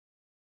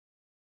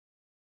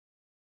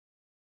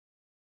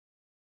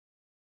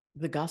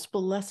The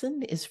gospel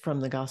lesson is from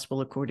the Gospel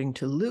according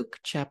to Luke,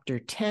 chapter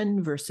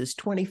 10, verses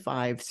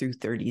 25 through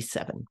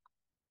 37.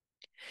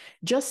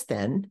 Just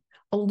then,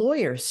 a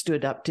lawyer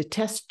stood up to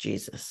test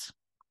Jesus.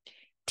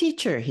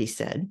 "Teacher," he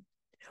said,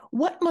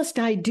 "what must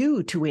I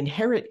do to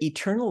inherit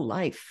eternal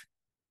life?"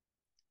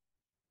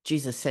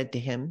 Jesus said to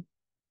him,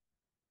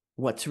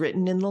 "What's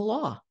written in the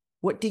law?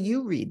 What do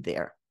you read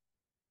there?"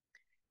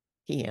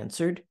 He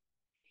answered,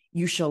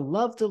 "You shall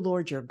love the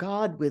Lord your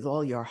God with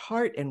all your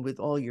heart and with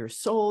all your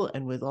soul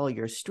and with all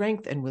your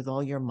strength and with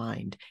all your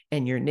mind,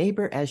 and your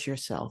neighbor as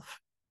yourself."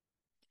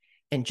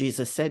 And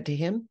Jesus said to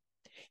him,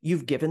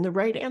 "You've given the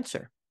right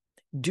answer.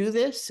 Do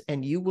this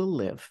and you will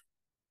live."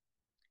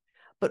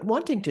 But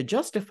wanting to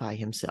justify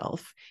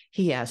himself,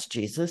 he asked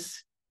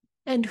Jesus,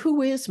 "And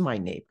who is my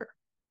neighbor?"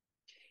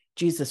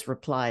 Jesus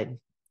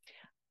replied,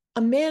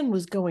 "A man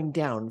was going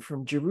down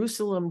from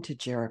Jerusalem to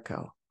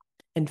Jericho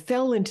and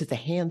fell into the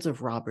hands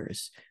of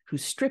robbers, who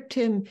stripped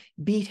him,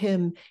 beat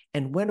him,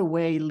 and went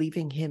away,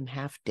 leaving him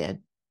half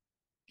dead.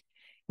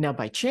 Now,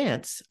 by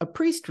chance, a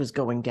priest was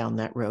going down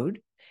that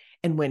road,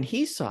 and when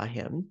he saw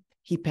him,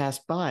 he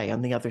passed by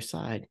on the other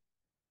side.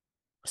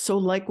 So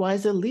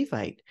likewise a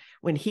Levite,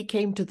 when he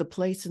came to the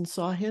place and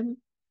saw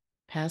him,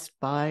 passed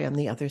by on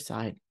the other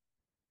side.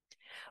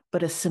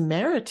 But a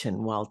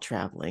Samaritan, while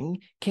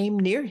traveling, came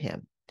near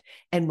him,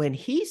 and when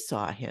he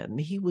saw him,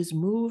 he was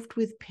moved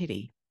with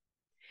pity.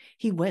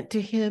 He went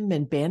to him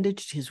and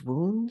bandaged his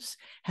wounds,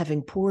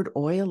 having poured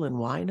oil and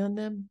wine on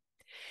them.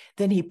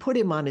 Then he put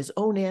him on his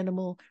own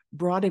animal,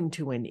 brought him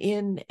to an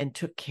inn, and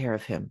took care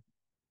of him.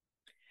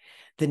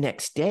 The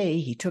next day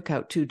he took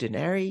out 2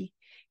 denarii,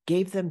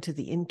 gave them to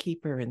the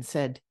innkeeper, and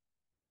said,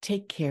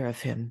 "Take care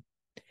of him,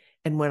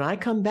 and when I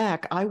come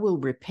back, I will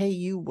repay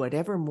you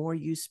whatever more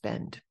you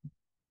spend."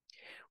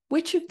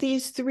 Which of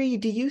these 3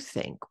 do you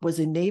think was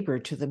a neighbor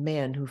to the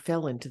man who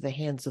fell into the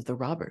hands of the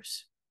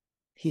robbers?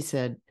 He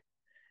said,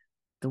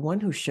 "The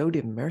one who showed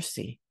him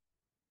mercy."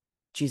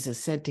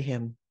 Jesus said to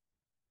him,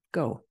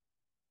 "Go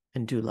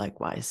and do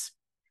likewise."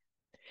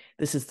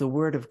 This is the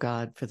word of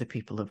God for the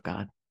people of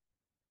God.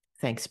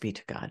 Thanks be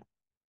to God.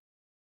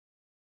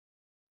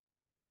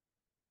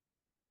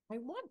 I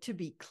want to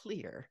be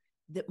clear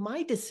that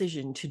my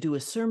decision to do a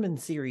sermon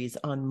series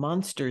on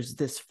monsters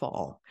this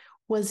fall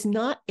was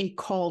not a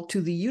call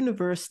to the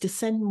universe to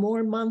send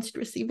more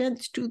monstrous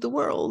events to the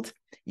world.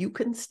 You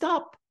can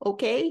stop,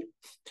 okay?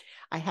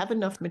 I have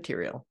enough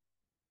material.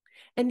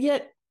 And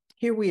yet,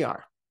 here we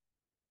are.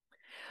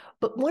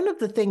 But one of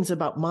the things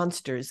about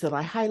monsters that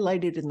I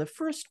highlighted in the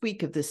first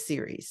week of this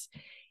series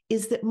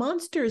is that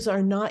monsters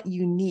are not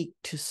unique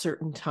to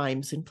certain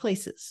times and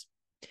places.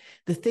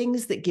 The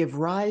things that give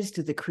rise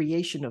to the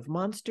creation of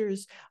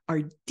monsters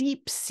are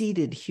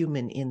deep-seated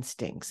human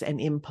instincts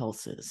and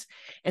impulses,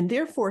 and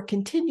therefore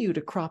continue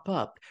to crop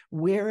up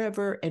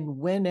wherever and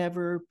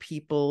whenever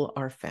people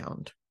are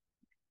found.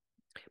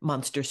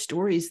 Monster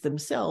stories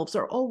themselves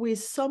are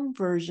always some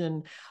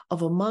version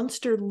of a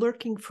monster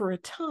lurking for a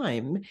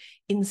time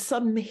in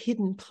some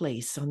hidden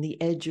place on the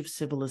edge of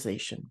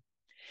civilization.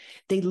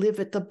 They live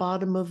at the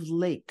bottom of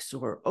lakes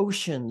or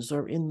oceans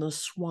or in the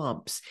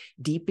swamps,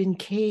 deep in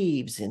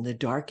caves, in the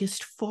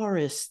darkest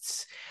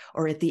forests,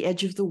 or at the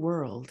edge of the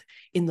world,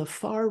 in the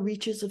far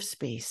reaches of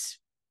space.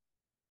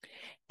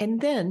 And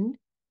then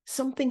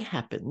something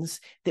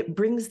happens that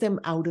brings them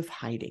out of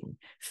hiding,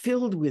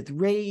 filled with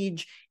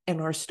rage,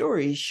 and our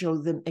stories show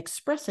them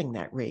expressing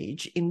that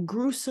rage in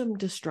gruesome,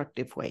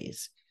 destructive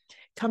ways,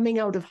 coming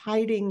out of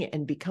hiding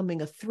and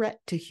becoming a threat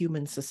to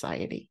human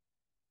society.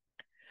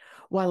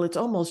 While it's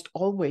almost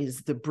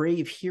always the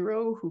brave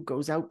hero who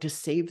goes out to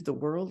save the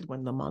world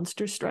when the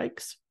monster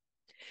strikes,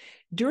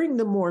 during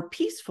the more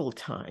peaceful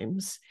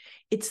times,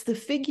 it's the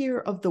figure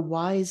of the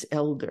wise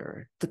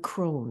elder, the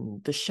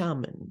crone, the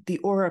shaman, the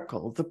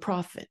oracle, the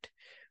prophet,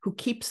 who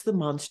keeps the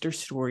monster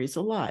stories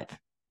alive.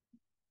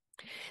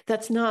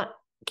 That's not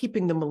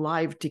keeping them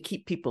alive to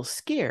keep people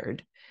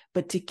scared,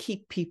 but to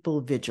keep people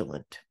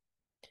vigilant.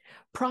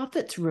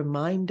 Prophets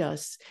remind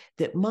us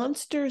that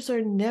monsters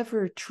are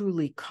never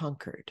truly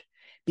conquered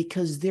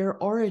because their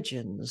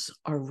origins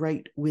are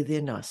right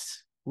within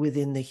us,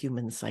 within the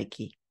human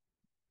psyche.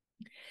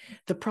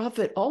 The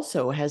prophet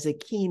also has a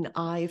keen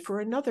eye for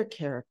another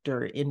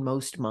character in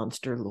most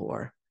monster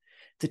lore,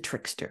 the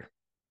trickster.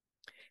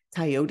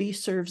 Coyote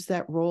serves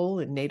that role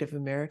in Native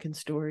American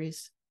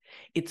stories.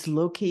 It's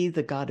Loki,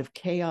 the god of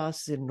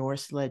chaos in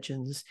Norse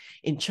legends.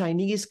 In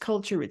Chinese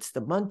culture, it's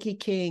the Monkey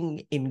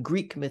King. In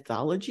Greek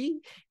mythology,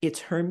 it's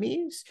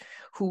Hermes,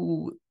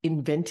 who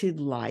invented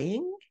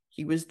lying.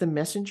 He was the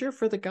messenger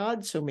for the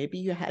gods, so maybe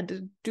you had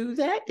to do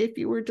that if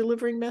you were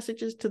delivering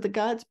messages to the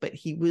gods, but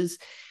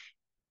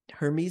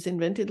Hermes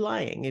invented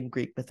lying in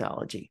Greek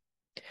mythology.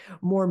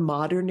 More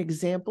modern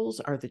examples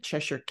are the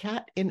Cheshire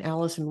Cat in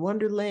Alice in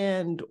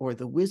Wonderland or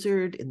the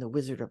wizard in The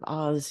Wizard of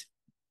Oz.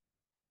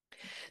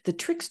 The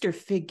trickster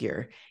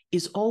figure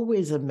is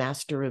always a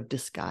master of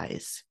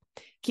disguise,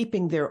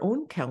 keeping their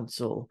own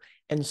counsel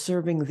and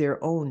serving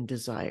their own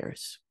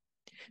desires.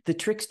 The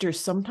trickster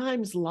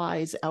sometimes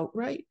lies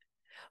outright,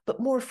 but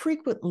more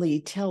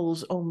frequently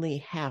tells only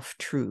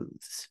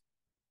half-truths.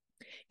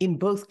 In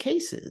both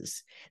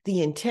cases,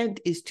 the intent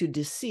is to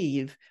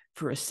deceive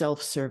for a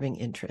self-serving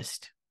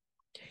interest.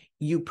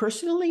 You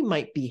personally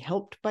might be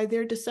helped by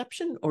their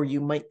deception, or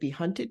you might be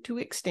hunted to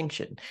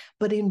extinction.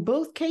 But in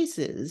both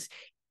cases,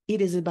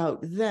 it is about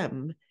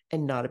them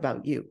and not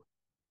about you.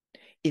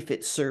 If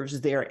it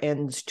serves their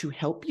ends to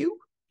help you,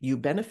 you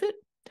benefit.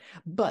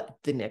 But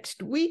the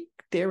next week,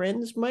 their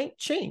ends might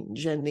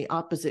change, and the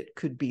opposite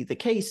could be the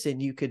case,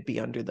 and you could be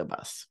under the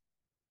bus.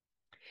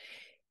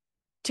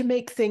 To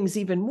make things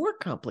even more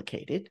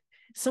complicated,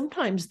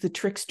 sometimes the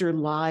trickster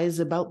lies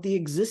about the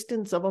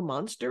existence of a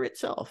monster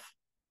itself.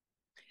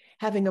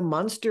 Having a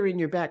monster in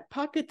your back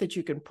pocket that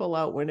you can pull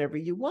out whenever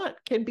you want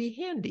can be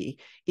handy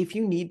if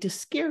you need to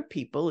scare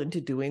people into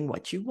doing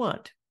what you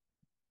want.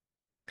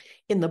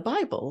 In the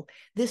Bible,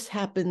 this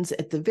happens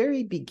at the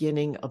very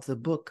beginning of the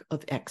book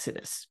of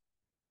Exodus.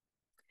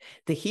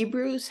 The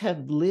Hebrews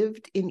have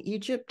lived in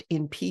Egypt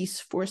in peace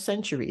for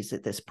centuries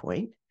at this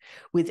point,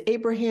 with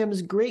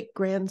Abraham's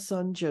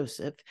great-grandson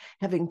Joseph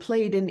having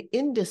played an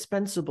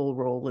indispensable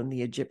role in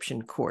the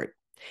Egyptian court,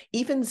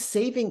 even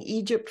saving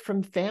Egypt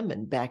from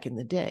famine back in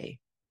the day.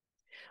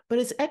 But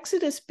as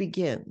Exodus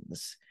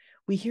begins,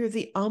 we hear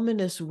the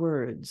ominous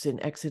words in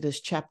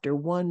Exodus chapter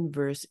 1,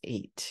 verse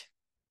 8.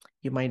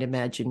 You might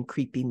imagine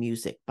creepy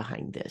music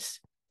behind this.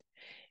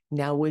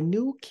 Now a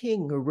new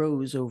king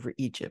arose over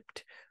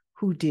Egypt,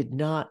 who did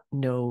not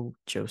know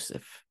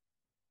Joseph.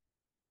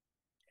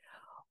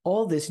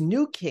 All this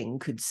new king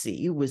could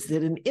see was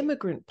that an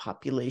immigrant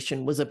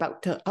population was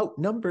about to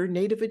outnumber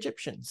native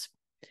Egyptians,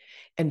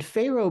 and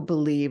Pharaoh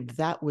believed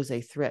that was a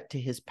threat to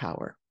his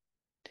power.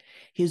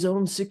 His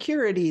own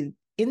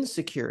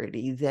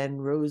insecurity then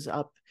rose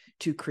up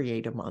to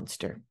create a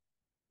monster.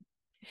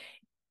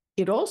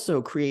 It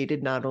also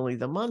created not only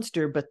the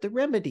monster, but the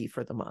remedy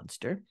for the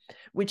monster,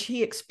 which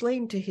he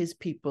explained to his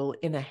people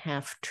in a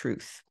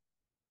half-truth.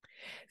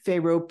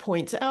 Pharaoh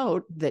points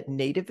out that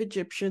native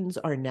Egyptians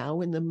are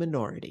now in the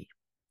minority.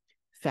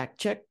 Fact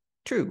check,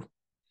 true.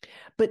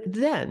 But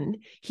then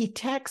he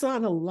tacks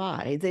on a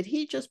lie that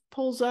he just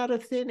pulls out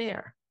of thin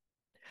air.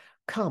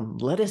 Come,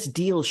 let us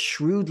deal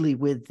shrewdly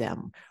with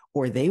them,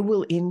 or they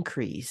will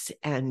increase,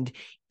 and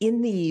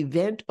in the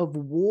event of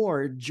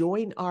war,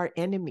 join our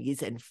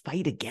enemies and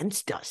fight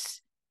against us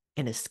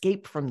and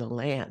escape from the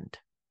land.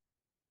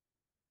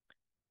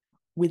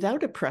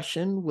 Without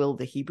oppression, will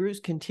the Hebrews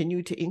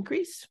continue to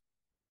increase?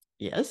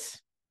 Yes.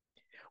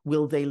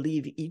 Will they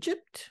leave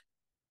Egypt?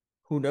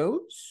 Who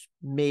knows?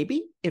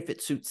 Maybe, if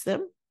it suits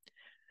them.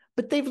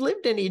 But they've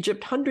lived in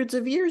Egypt hundreds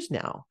of years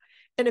now.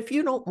 And if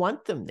you don't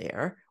want them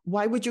there,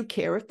 why would you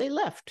care if they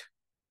left?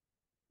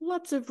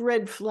 Lots of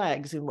red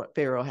flags in what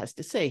Pharaoh has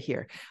to say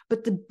here.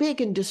 But the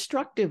big and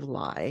destructive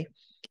lie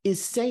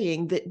is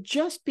saying that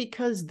just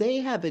because they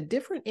have a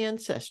different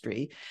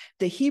ancestry,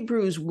 the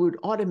Hebrews would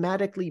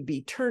automatically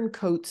be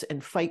turncoats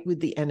and fight with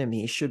the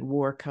enemy should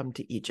war come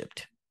to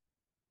Egypt.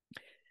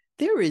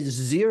 There is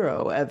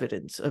zero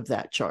evidence of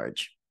that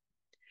charge.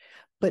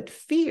 But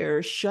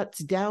fear shuts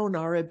down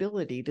our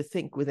ability to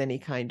think with any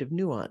kind of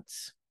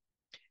nuance.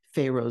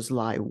 Pharaoh's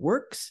lie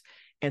works,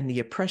 and the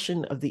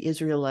oppression of the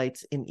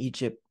Israelites in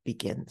Egypt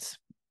begins.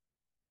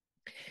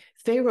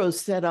 Pharaoh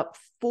set up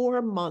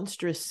 4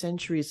 monstrous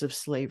centuries of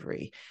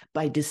slavery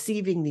by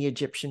deceiving the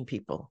Egyptian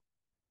people.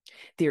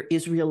 Their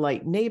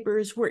Israelite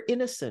neighbors were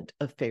innocent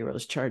of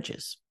Pharaoh's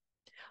charges.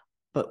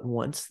 But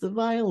once the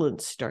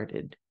violence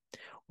started,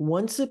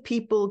 once a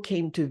people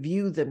came to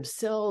view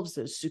themselves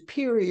as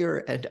superior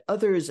and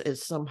others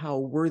as somehow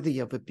worthy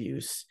of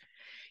abuse,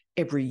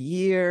 every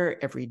year,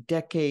 every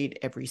decade,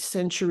 every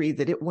century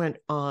that it went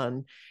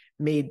on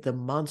made the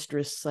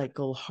monstrous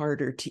cycle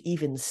harder to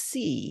even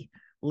see,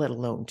 let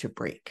alone to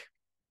break.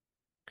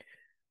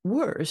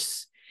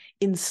 Worse,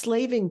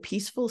 enslaving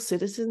peaceful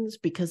citizens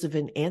because of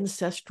an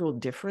ancestral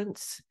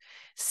difference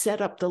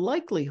set up the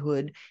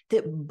likelihood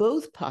that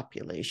both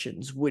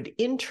populations would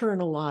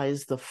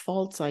internalize the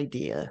false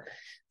idea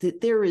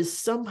that there is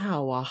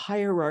somehow a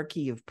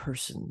hierarchy of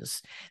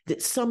persons,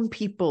 that some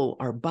people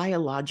are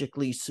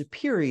biologically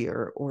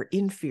superior or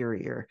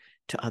inferior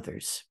to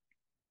others.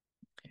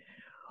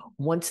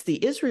 Once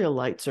the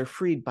Israelites are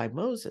freed by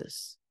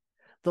Moses,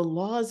 the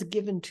laws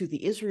given to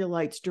the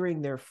Israelites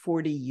during their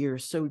 40-year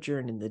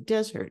sojourn in the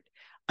desert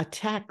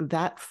attack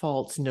that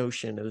false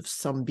notion of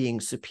some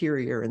being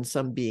superior and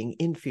some being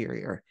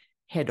inferior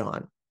head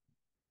on.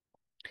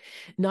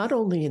 Not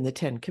only in the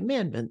 10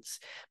 Commandments,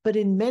 but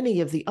in many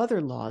of the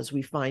other laws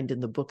we find in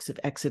the books of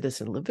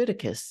Exodus and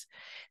Leviticus,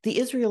 the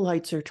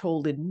Israelites are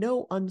told in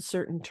no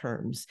uncertain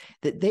terms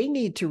that they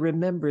need to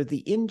remember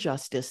the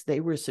injustice they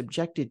were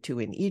subjected to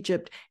in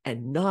Egypt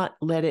and not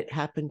let it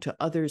happen to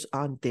others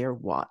on their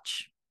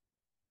watch.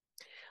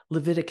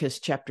 Leviticus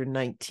chapter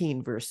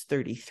 19, verse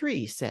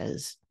 33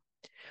 says,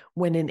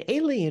 "When an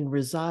alien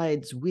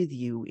resides with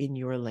you in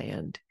your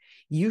land,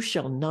 you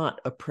shall not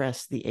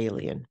oppress the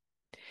alien.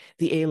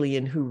 The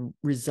alien who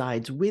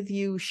resides with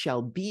you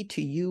shall be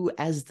to you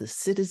as the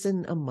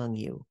citizen among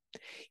you.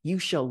 You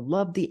shall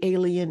love the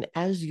alien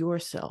as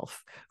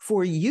yourself,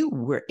 for you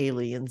were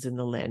aliens in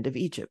the land of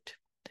Egypt.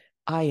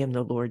 I am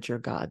the Lord your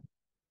God.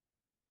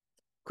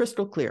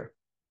 Crystal clear.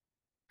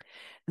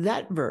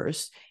 That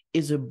verse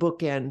is a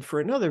bookend for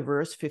another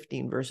verse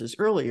 15 verses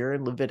earlier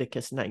in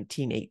Leviticus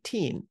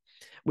 19:18,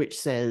 which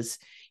says,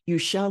 "You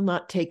shall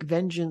not take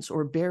vengeance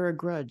or bear a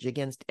grudge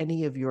against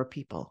any of your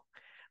people,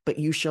 but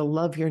you shall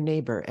love your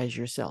neighbor as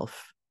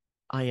yourself.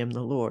 I am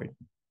the Lord."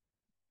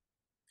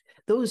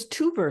 Those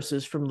two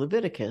verses from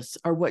Leviticus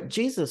are what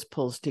Jesus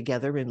pulls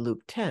together in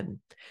Luke 10,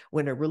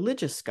 when a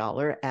religious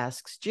scholar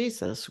asks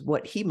Jesus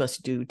what he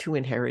must do to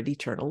inherit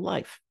eternal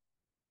life.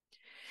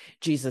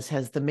 Jesus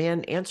has the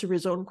man answer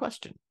his own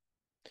question,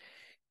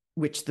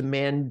 which the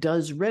man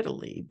does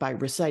readily by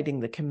reciting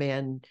the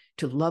command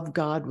to love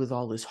God with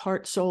all his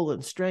heart, soul,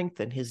 and strength,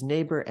 and his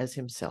neighbor as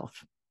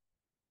himself.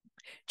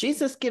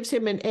 Jesus gives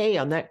him an A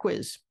on that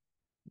quiz.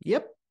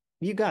 Yep,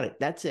 you got it.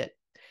 That's it.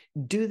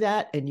 Do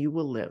that and you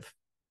will live.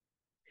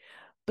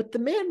 But the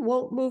man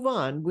won't move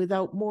on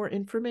without more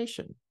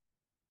information.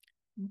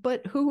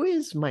 But who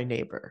is my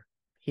neighbor?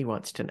 He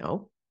wants to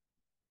know.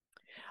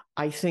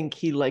 I think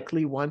he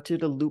likely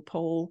wanted a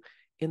loophole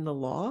in the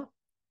law.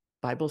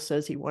 Bible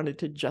says he wanted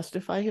to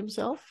justify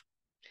himself.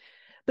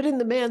 But in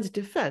the man's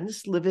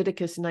defense,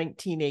 Leviticus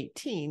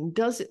 19:18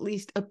 does at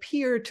least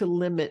appear to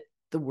limit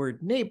the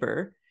word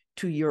neighbor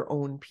to your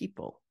own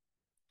people.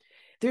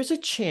 There's a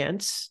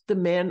chance the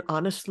man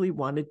honestly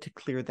wanted to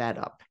clear that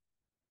up.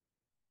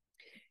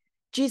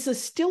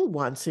 Jesus still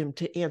wants him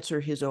to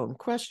answer his own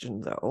question,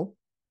 though.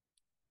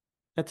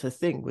 That's a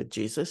thing with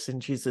Jesus,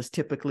 and Jesus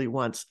typically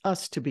wants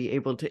us to be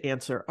able to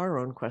answer our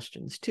own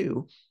questions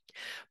too.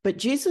 But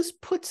Jesus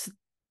puts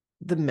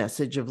the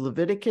message of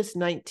Leviticus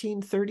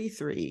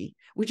 19:33,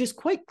 which is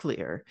quite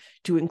clear,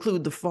 to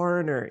include the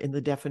foreigner in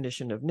the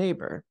definition of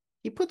neighbor.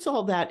 He puts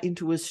all that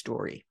into a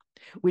story,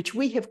 which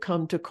we have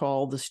come to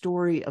call the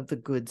story of the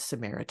Good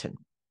Samaritan.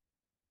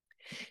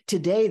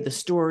 Today, the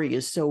story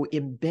is so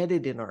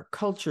embedded in our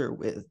culture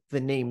with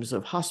the names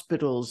of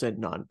hospitals and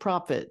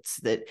nonprofits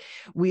that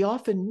we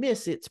often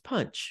miss its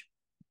punch.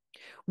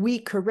 We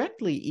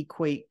correctly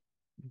equate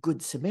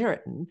Good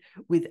Samaritan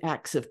with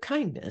acts of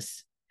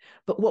kindness,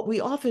 but what we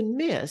often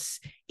miss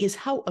is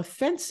how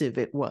offensive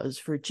it was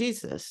for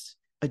Jesus,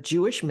 a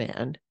Jewish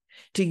man,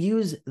 to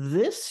use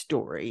this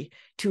story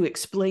to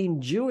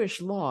explain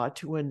Jewish law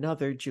to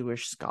another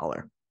Jewish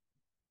scholar.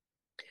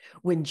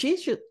 When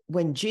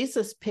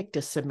Jesus picked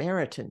a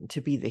Samaritan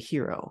to be the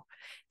hero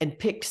and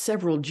picked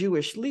several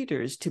Jewish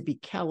leaders to be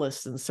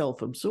callous and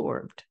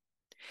self-absorbed,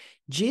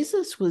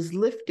 Jesus was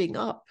lifting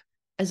up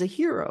as a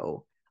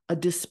hero a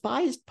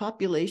despised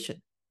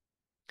population.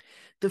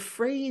 The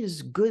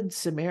phrase Good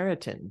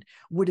Samaritan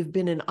would have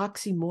been an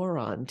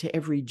oxymoron to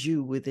every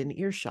Jew within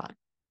earshot.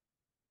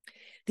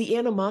 The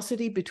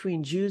animosity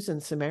between Jews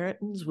and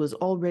Samaritans was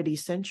already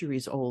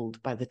centuries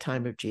old by the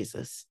time of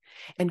Jesus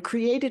and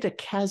created a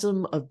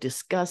chasm of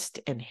disgust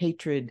and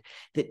hatred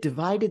that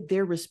divided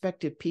their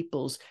respective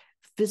peoples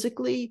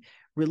physically,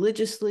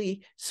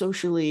 religiously,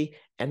 socially,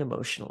 and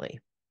emotionally.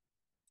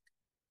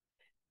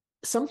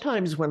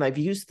 Sometimes when I've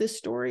used this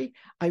story,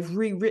 I've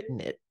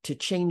rewritten it to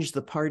change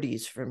the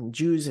parties from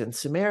Jews and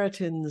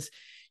Samaritans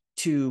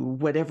to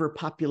whatever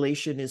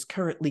population is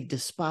currently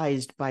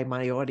despised by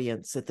my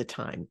audience at the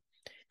time,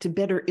 to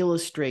better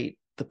illustrate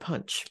the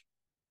punch.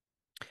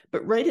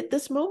 But right at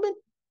this moment,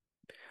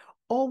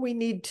 all we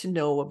need to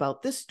know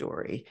about this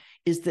story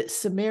is that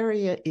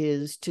Samaria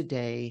is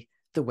today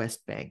the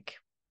West Bank.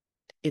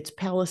 It's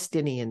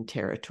Palestinian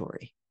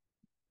territory.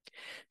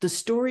 The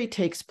story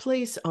takes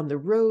place on the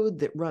road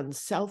that runs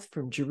south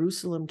from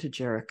Jerusalem to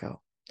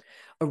Jericho,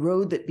 a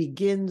road that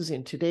begins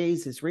in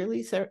today's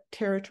Israeli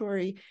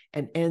territory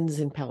and ends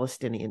in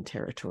Palestinian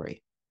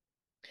territory.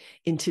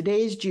 In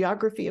today's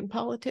geography and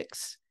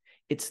politics,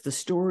 it's the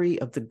story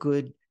of the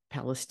good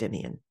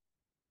Palestinian.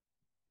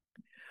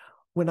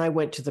 When I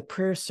went to the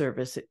prayer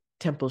service at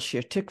Temple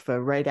Shir Tikva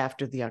right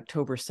after the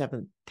October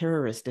 7th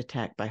terrorist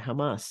attack by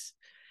Hamas,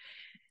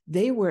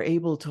 they were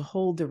able to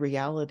hold the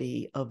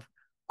reality of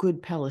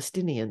good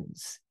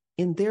Palestinians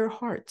in their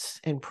hearts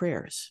and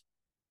prayers.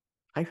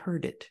 I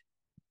heard it,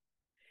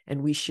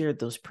 and we shared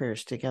those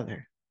prayers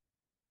together.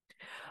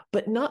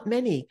 But not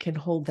many can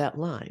hold that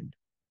line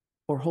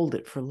or hold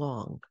it for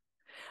long,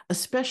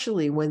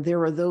 especially when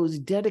there are those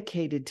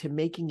dedicated to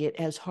making it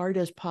as hard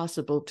as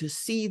possible to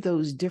see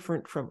those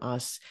different from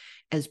us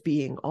as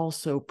being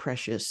also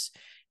precious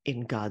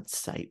in God's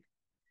sight.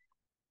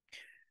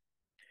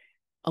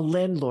 A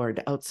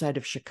landlord outside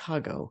of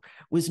Chicago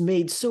was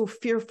made so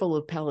fearful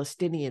of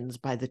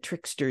Palestinians by the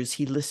tricksters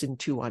he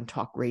listened to on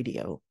talk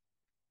radio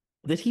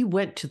that he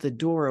went to the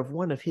door of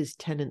one of his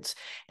tenants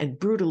and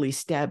brutally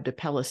stabbed a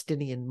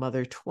Palestinian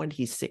mother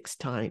 26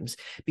 times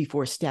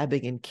before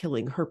stabbing and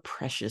killing her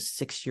precious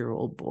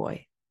 6-year-old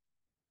boy.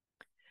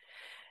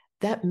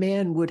 That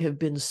man would have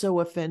been so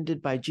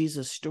offended by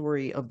Jesus'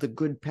 story of the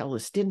good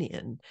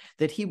Palestinian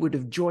that he would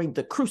have joined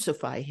the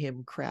Crucify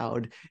Him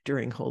crowd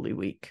during Holy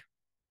Week.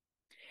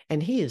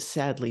 And he is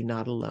sadly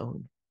not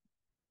alone.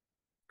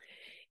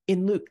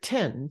 In Luke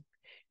 10,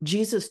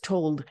 Jesus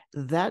told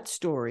that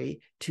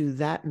story to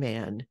that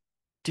man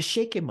to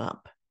shake him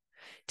up,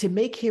 to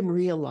make him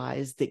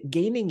realize that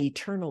gaining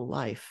eternal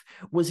life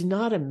was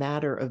not a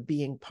matter of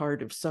being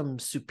part of some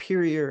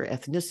superior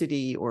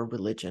ethnicity or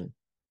religion.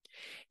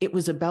 It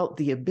was about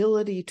the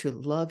ability to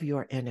love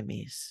your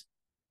enemies.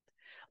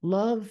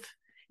 Love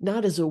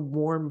not as a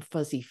warm,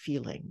 fuzzy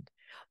feeling,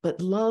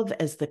 but love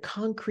as the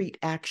concrete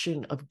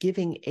action of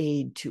giving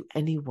aid to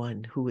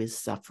anyone who is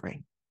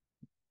suffering.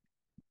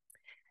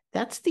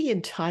 That's the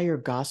entire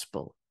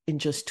gospel in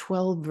just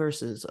 12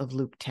 verses of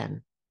Luke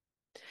 10.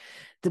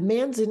 The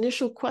man's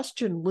initial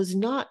question was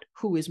not,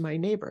 who is my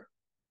neighbor?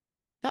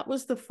 That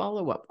was the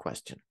follow-up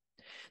question.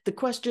 The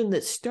question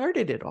that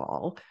started it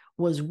all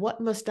was, what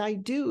must I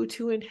do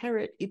to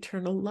inherit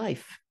eternal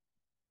life?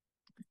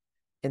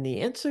 And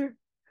the answer,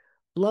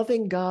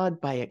 loving God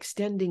by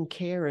extending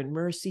care and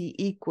mercy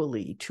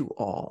equally to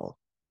all.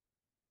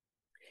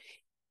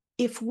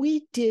 If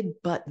we did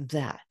but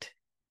that,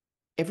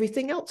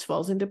 everything else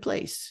falls into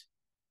place.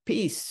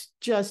 Peace,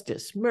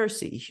 justice,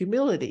 mercy,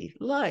 humility,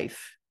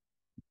 life.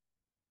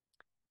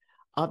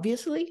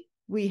 Obviously,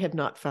 we have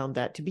not found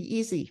that to be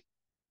easy.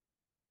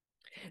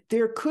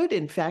 There could,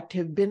 in fact,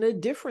 have been a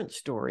different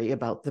story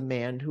about the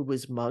man who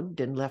was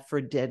mugged and left for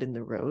dead in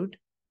the road.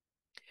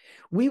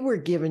 We were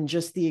given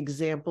just the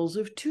examples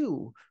of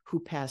two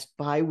who passed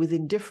by with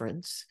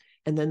indifference,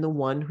 and then the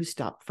one who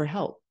stopped for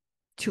help,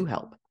 to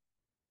help.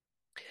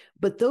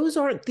 But those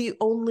aren't the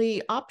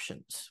only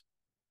options.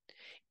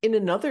 In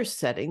another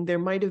setting, there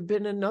might have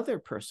been another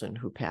person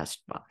who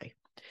passed by.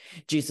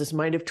 Jesus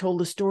might have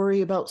told a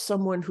story about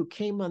someone who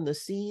came on the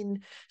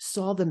scene,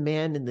 saw the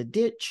man in the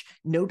ditch,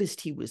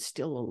 noticed he was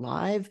still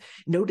alive,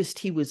 noticed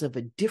he was of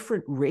a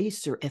different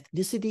race or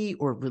ethnicity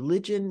or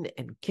religion,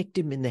 and kicked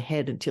him in the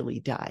head until he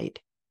died.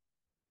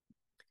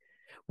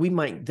 We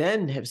might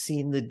then have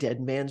seen the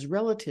dead man's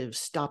relatives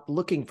stop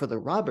looking for the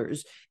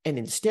robbers and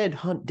instead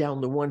hunt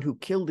down the one who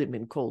killed him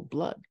in cold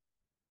blood.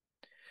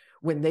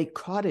 When they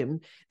caught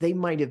him, they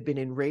might have been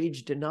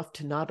enraged enough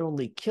to not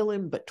only kill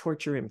him, but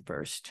torture him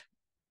first.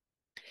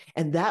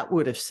 And that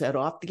would have set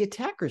off the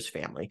attacker's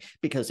family,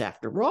 because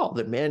after all,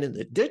 the man in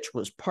the ditch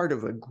was part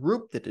of a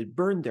group that had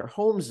burned their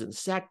homes and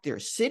sacked their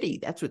city.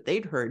 That's what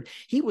they'd heard.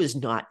 He was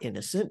not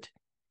innocent.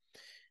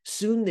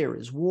 Soon there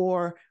is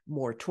war,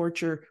 more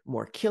torture,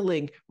 more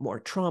killing, more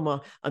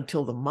trauma,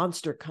 until the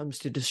monster comes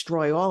to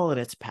destroy all in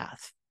its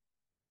path.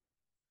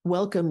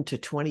 Welcome to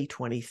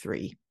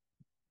 2023.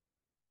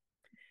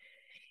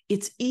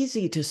 It's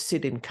easy to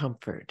sit in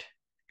comfort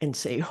and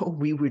say, oh,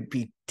 we would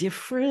be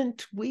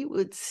different, we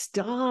would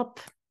stop.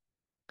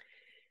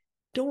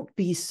 Don't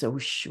be so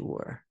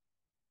sure.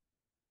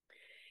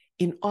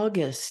 In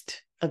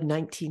August of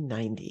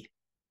 1990,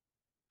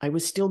 I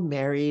was still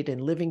married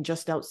and living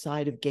just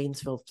outside of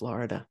Gainesville,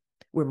 Florida,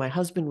 where my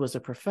husband was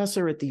a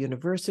professor at the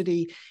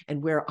university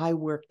and where I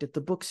worked at the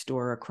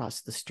bookstore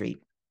across the street.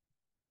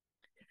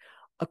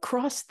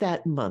 Across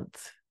that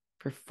month,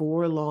 for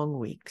 4 long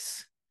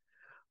weeks,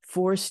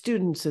 4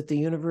 students at the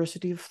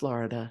University of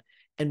Florida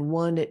and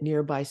 1 at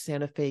nearby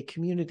Santa Fe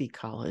Community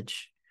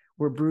College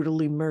were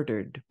brutally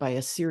murdered by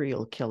a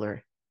serial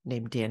killer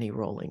named Danny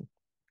Rolling.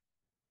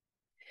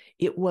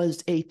 It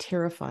was a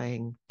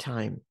terrifying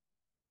time.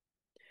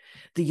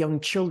 The young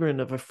children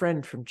of a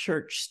friend from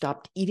church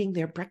stopped eating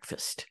their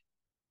breakfast.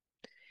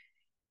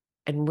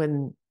 And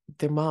when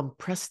their mom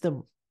pressed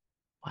them,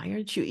 why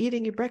aren't you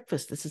eating your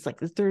breakfast? This is like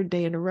the 3rd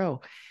day in a row.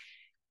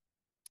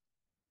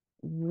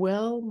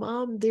 Well,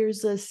 Mom,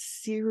 there's a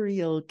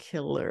serial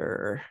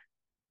killer.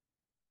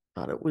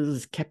 Thought it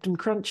was Captain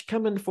Crunch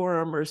coming for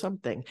him or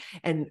something.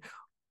 And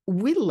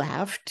we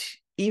laughed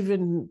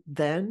even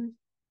then,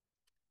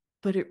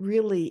 but it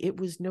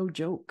was no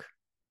joke.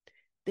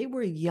 They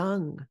were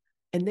young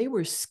and they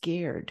were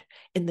scared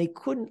and they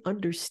couldn't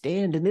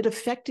understand, and it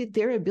affected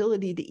their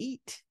ability to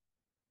eat.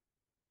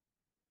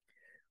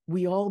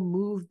 We all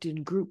moved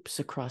in groups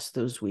across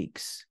those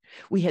weeks.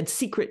 We had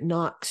secret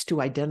knocks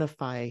to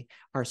identify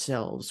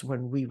ourselves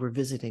when we were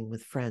visiting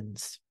with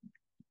friends.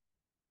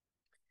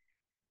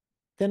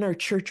 Then our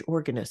church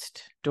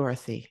organist,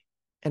 Dorothy,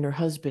 and her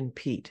husband,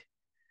 Pete,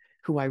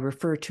 who I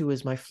refer to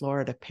as my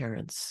Florida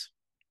parents,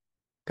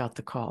 got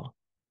the call.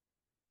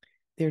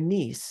 Their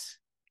niece,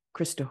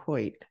 Krista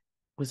Hoyt,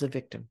 was a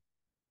victim.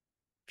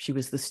 She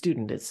was the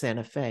student at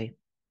Santa Fe.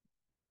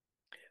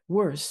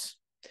 Worse,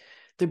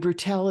 the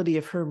brutality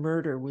of her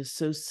murder was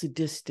so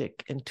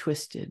sadistic and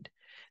twisted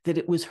that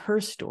it was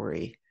her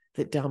story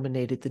that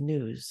dominated the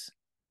news.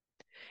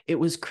 It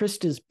was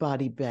Krista's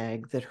body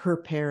bag that her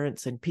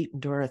parents and Pete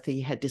and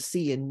Dorothy had to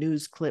see in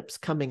news clips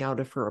coming out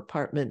of her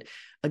apartment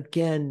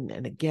again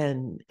and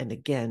again and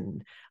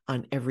again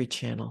on every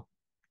channel.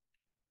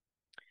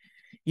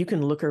 You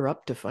can look her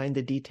up to find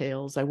the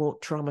details. I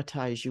won't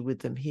traumatize you with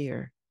them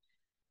here,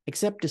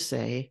 except to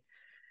say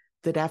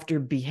that after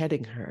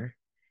beheading her,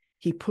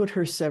 he put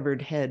her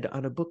severed head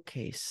on a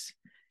bookcase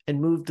and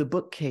moved the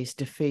bookcase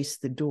to face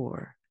the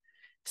door,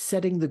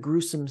 setting the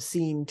gruesome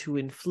scene to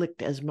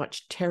inflict as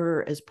much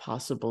terror as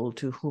possible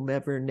to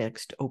whomever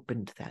next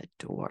opened that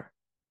door.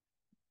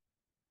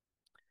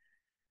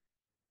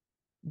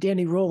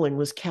 Danny Rolling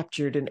was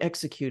captured and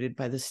executed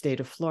by the state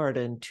of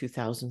Florida in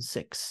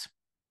 2006.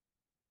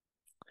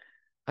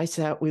 I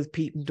sat with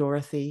Pete and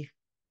Dorothy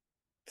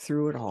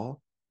through it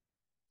all.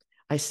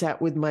 I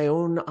sat with my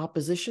own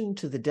opposition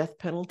to the death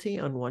penalty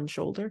on one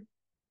shoulder,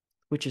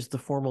 which is the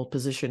formal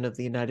position of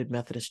the United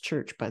Methodist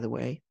Church, by the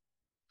way,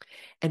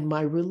 and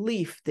my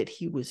relief that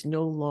he was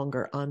no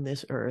longer on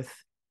this earth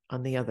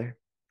on the other.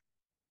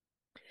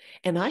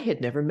 And I had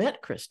never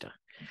met Krista.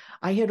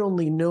 I had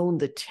only known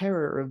the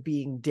terror of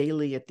being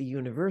daily at the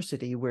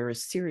university where a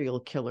serial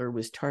killer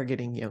was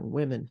targeting young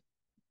women.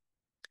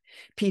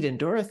 Pete and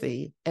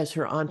Dorothy, as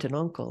her aunt and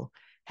uncle,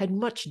 had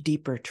much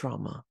deeper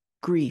trauma,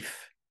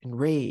 grief, and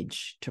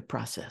rage to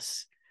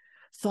process.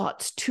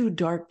 Thoughts too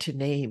dark to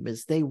name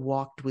as they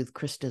walked with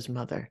Krista's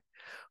mother,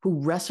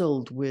 who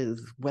wrestled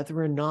with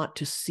whether or not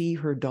to see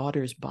her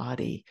daughter's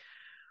body,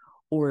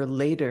 or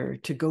later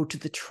to go to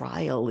the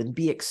trial and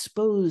be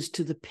exposed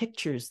to the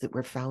pictures that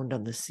were found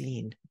on the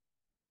scene.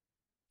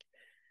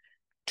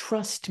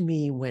 Trust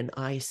me when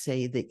I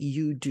say that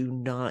you do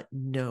not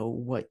know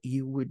what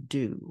you would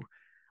do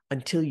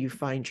until you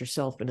find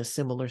yourself in a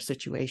similar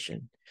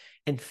situation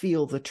and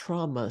feel the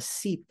trauma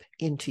seep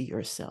into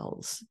your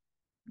cells.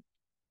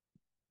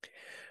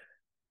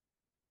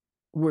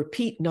 Were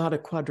Pete not a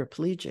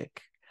quadriplegic,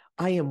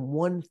 I am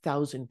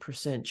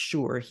 1,000%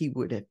 sure he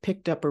would have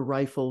picked up a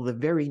rifle the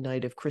very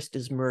night of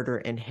Krista's murder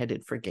and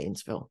headed for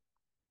Gainesville.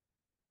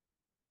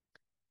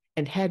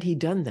 And had he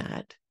done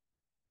that,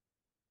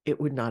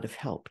 it would not have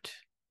helped.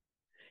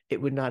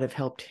 It would not have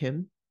helped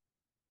him.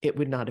 It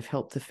would not have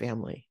helped the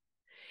family.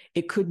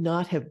 It could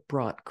not have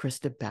brought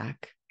Krista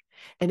back.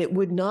 And it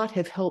would not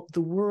have helped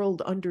the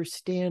world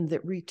understand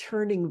that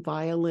returning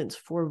violence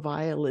for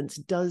violence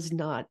does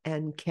not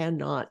and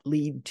cannot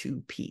lead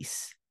to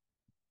peace.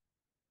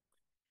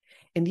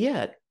 And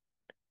yet,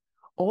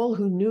 all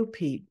who knew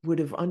Pete would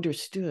have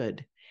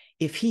understood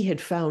if he had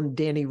found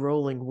Danny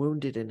Rolling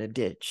wounded in a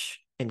ditch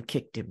and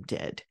kicked him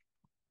dead.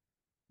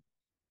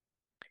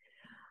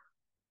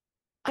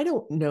 I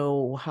don't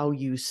know how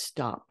you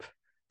stop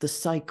the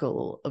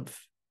cycle of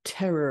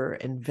terror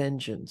and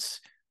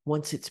vengeance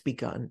once it's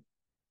begun,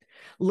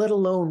 let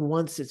alone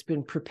once it's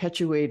been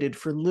perpetuated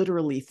for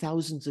literally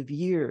thousands of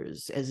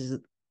years, as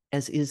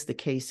is the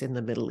case in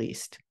the Middle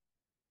East.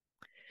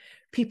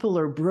 People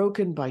are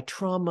broken by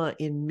trauma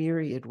in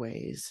myriad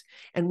ways,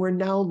 and we're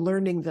now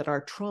learning that our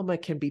trauma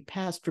can be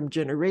passed from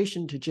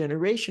generation to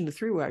generation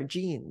through our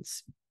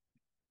genes.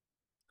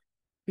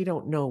 We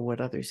don't know what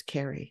others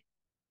carry.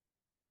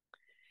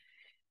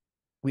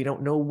 We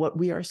don't know what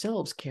we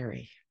ourselves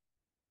carry.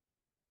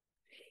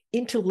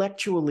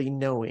 Intellectually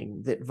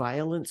knowing that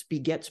violence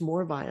begets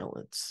more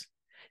violence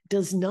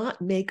does not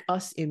make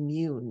us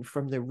immune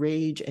from the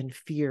rage and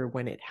fear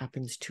when it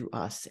happens to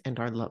us and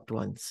our loved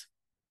ones.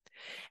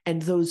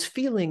 And those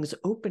feelings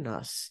open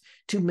us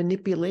to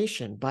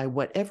manipulation by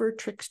whatever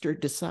trickster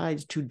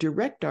decides to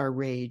direct our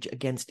rage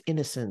against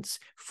innocents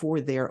for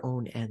their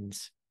own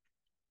ends.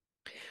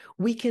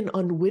 We can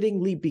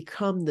unwittingly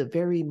become the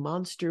very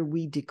monster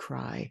we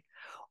decry,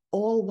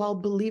 all while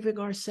believing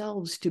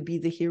ourselves to be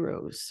the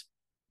heroes.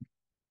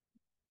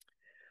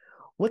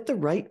 What the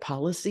right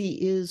policy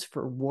is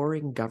for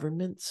warring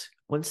governments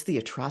once the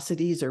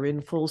atrocities are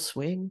in full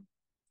swing,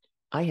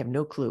 I have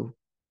no clue.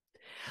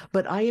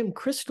 But I am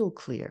crystal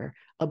clear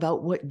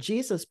about what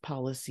Jesus'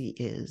 policy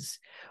is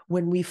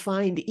when we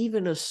find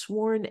even a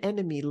sworn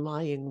enemy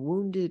lying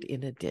wounded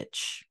in a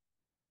ditch.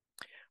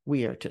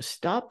 We are to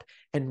stop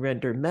and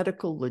render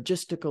medical,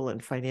 logistical,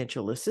 and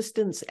financial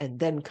assistance, and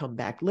then come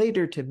back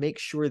later to make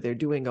sure they're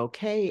doing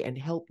okay and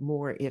help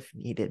more if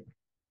needed.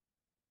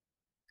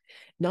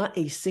 Not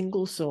a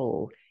single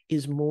soul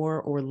is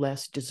more or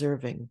less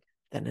deserving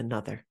than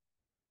another.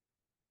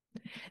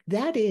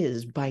 That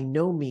is by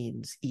no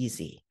means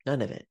easy,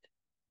 none of it.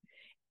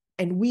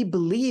 And we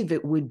believe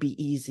it would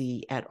be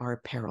easy at our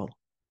peril.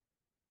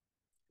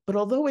 But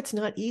although it's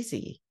not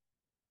easy,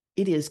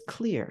 it is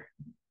clear.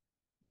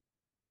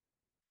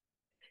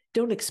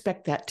 Don't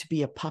expect that to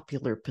be a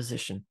popular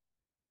position.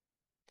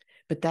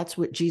 But that's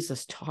what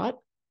Jesus taught.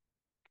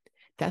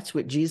 That's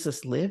what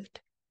Jesus lived.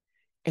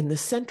 And the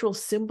central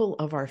symbol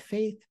of our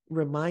faith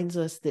reminds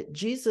us that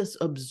Jesus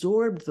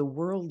absorbed the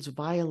world's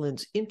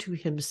violence into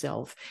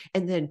himself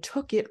and then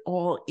took it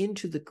all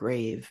into the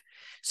grave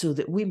so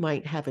that we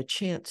might have a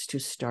chance to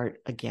start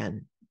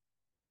again.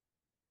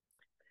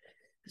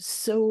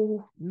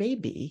 So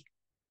maybe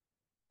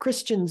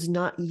Christians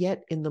not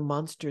yet in the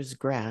monster's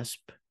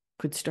grasp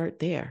could start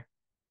there.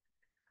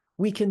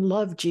 We can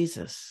love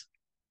Jesus.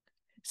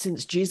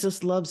 Since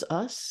Jesus loves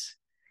us,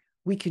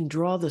 we can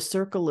draw the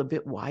circle a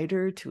bit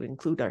wider to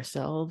include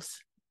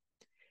ourselves.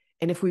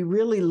 And if we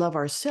really love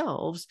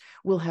ourselves,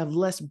 we'll have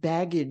less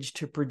baggage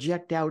to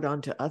project out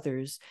onto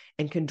others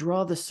and can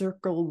draw the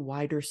circle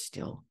wider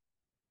still.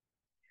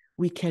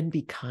 We can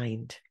be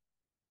kind.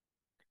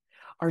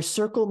 Our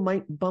circle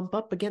might bump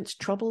up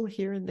against trouble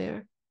here and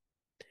there,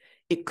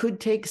 It could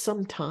take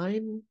some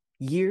time,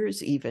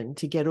 years even,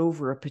 to get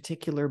over a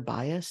particular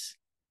bias,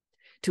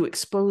 to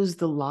expose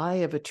the lie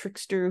of a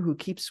trickster who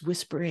keeps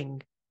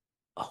whispering,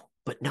 "Oh,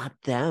 but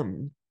not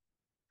them,"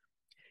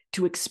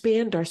 to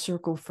expand our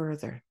circle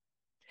further.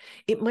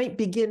 It might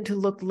begin to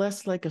look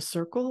less like a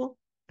circle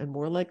and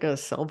more like a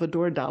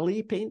Salvador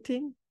Dali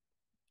painting.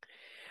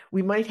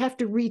 We might have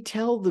to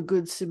retell the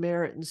Good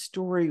Samaritan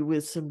story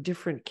with some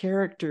different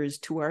characters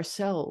to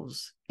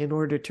ourselves in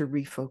order to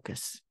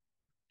refocus.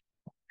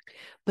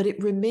 But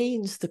it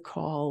remains the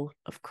call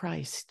of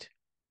Christ.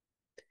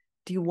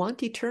 Do you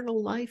want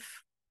eternal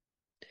life?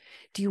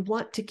 Do you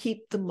want to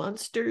keep the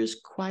monsters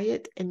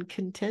quiet and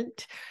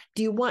content?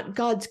 Do you want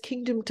God's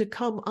kingdom to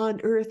come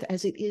on earth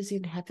as it is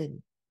in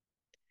heaven?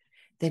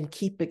 Then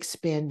keep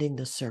expanding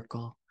the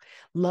circle.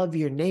 Love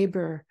your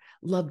neighbor.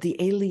 Love the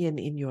alien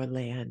in your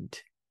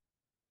land.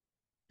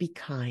 Be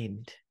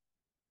kind.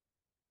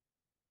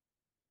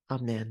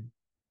 Amen.